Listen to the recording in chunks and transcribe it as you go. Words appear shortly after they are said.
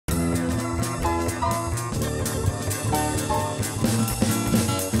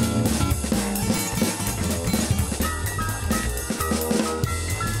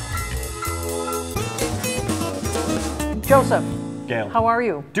Joseph. Gail. How are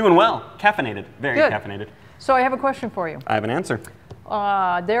you? Doing well. Caffeinated. Very Good. caffeinated. So I have a question for you. I have an answer.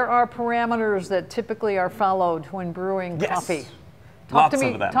 There are parameters that typically are followed when brewing coffee. Talk Lots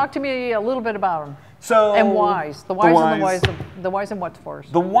of them. Talk to me a little bit about them. So and whys. The whys and what's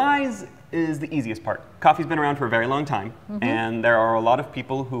first. The whys is the easiest part. Coffee's been around for a very long time, and there are a lot of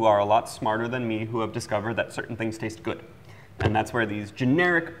people who are a lot smarter than me who have discovered that certain things taste good. And that's where these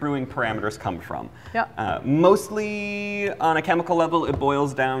generic brewing parameters come from. Yeah. Mostly on a chemical level, it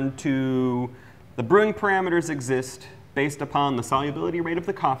boils down to the brewing parameters exist based upon the solubility rate of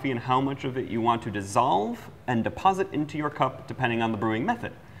the coffee and how much of it you want to dissolve and deposit into your cup depending on the brewing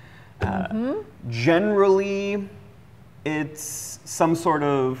method. Generally, it's some sort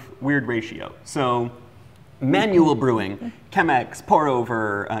of weird ratio. So manual brewing, Chemex, pour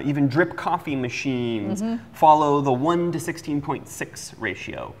over, even drip coffee machines follow the 1 to 16.6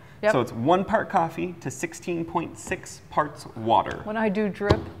 ratio. Yep. So it's 1 part coffee to 16.6 parts water. When I do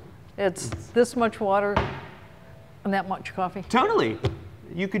drip, it's this much water and that much coffee. Totally.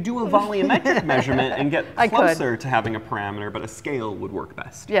 You could do a volumetric measurement and get closer to having a parameter, but a scale would work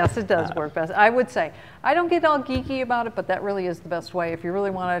best. Yes, it does work best. I would say. I don't get all geeky about it, but that really is the best way if you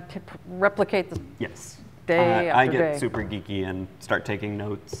really want to replicate the day after I day. get super geeky and start taking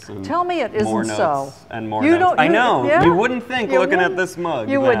notes. And tell me it isn't more notes so. And more notes. I know. Yeah? You wouldn't think looking at this mug.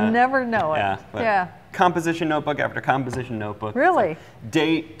 You would never know it. Yeah. Composition notebook after composition notebook. Really?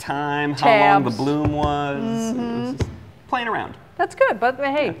 Date, time, Tabs. how long the bloom was. It was just playing around. That's good, but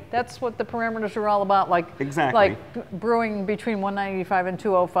hey, that's what the parameters are all about. Like brewing between 195 and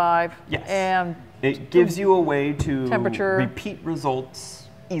 205. Yes. And it gives you a way to temperature. Repeat results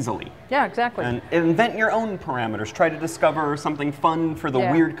easily. Yeah, exactly. And invent your own parameters. Try to discover something fun for the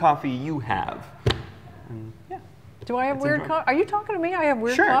weird coffee you have. And, do I have weird coffee? Are you talking to me? I have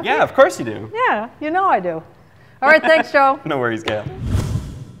weird coffee? Sure, yeah, of course you do. Yeah, you know I do. All right, thanks, Joe. No worries, Gail.